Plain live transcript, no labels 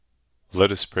Let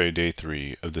us pray Day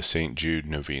 3 of the St. Jude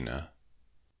Novena.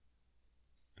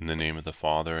 In the name of the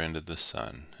Father, and of the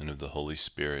Son, and of the Holy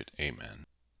Spirit. Amen.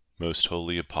 Most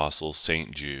holy Apostle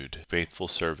St. Jude, faithful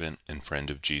servant and friend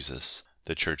of Jesus,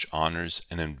 the Church honors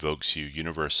and invokes you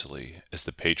universally as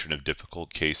the patron of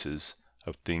difficult cases,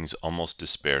 of things almost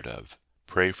despaired of.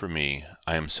 Pray for me,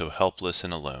 I am so helpless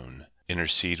and alone.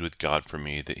 Intercede with God for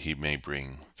me that he may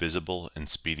bring visible and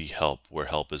speedy help where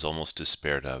help is almost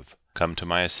despaired of. Come to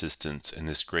my assistance in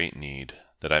this great need,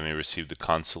 that I may receive the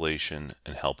consolation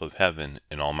and help of heaven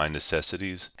in all my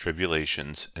necessities,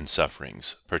 tribulations, and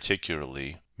sufferings.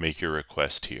 Particularly, make your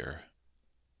request here.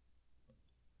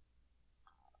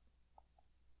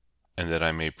 And that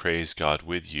I may praise God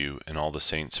with you and all the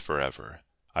saints forever.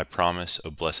 I promise, O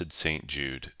blessed Saint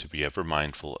Jude, to be ever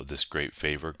mindful of this great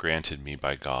favor granted me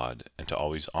by God, and to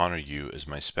always honor you as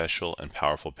my special and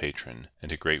powerful patron, and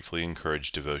to gratefully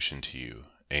encourage devotion to you.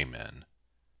 Amen.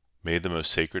 May the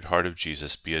most Sacred Heart of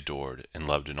Jesus be adored and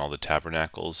loved in all the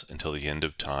tabernacles until the end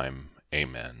of time.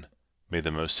 Amen. May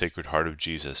the most Sacred Heart of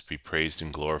Jesus be praised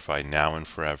and glorified now and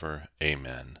forever.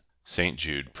 Amen. Saint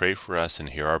Jude, pray for us and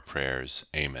hear our prayers.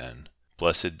 Amen.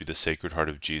 Blessed be the Sacred Heart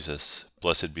of Jesus.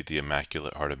 Blessed be the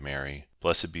Immaculate Heart of Mary.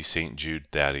 Blessed be Saint Jude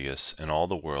Thaddeus, and all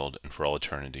the world, and for all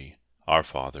eternity. Our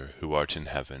Father, who art in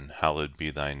heaven, hallowed be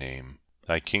thy name.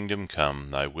 Thy kingdom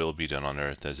come, thy will be done on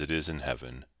earth as it is in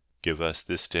heaven. Give us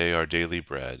this day our daily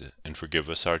bread, and forgive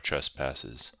us our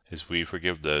trespasses, as we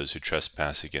forgive those who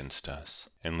trespass against us.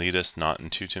 And lead us not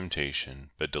into temptation,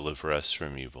 but deliver us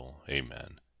from evil.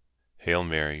 Amen. Hail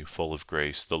Mary, full of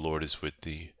grace, the Lord is with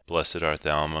thee. Blessed art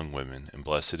thou among women, and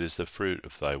blessed is the fruit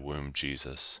of thy womb,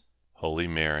 Jesus. Holy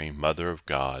Mary, Mother of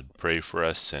God, pray for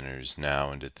us sinners,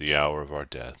 now and at the hour of our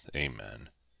death. Amen.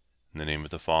 In the name of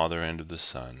the Father, and of the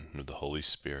Son, and of the Holy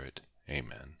Spirit.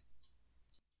 Amen.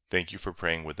 Thank you for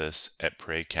praying with us at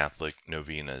Pray Catholic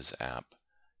Novenas app.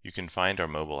 You can find our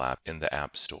mobile app in the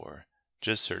App Store.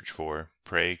 Just search for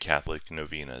Pray Catholic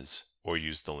Novenas or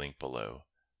use the link below.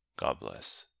 God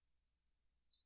bless.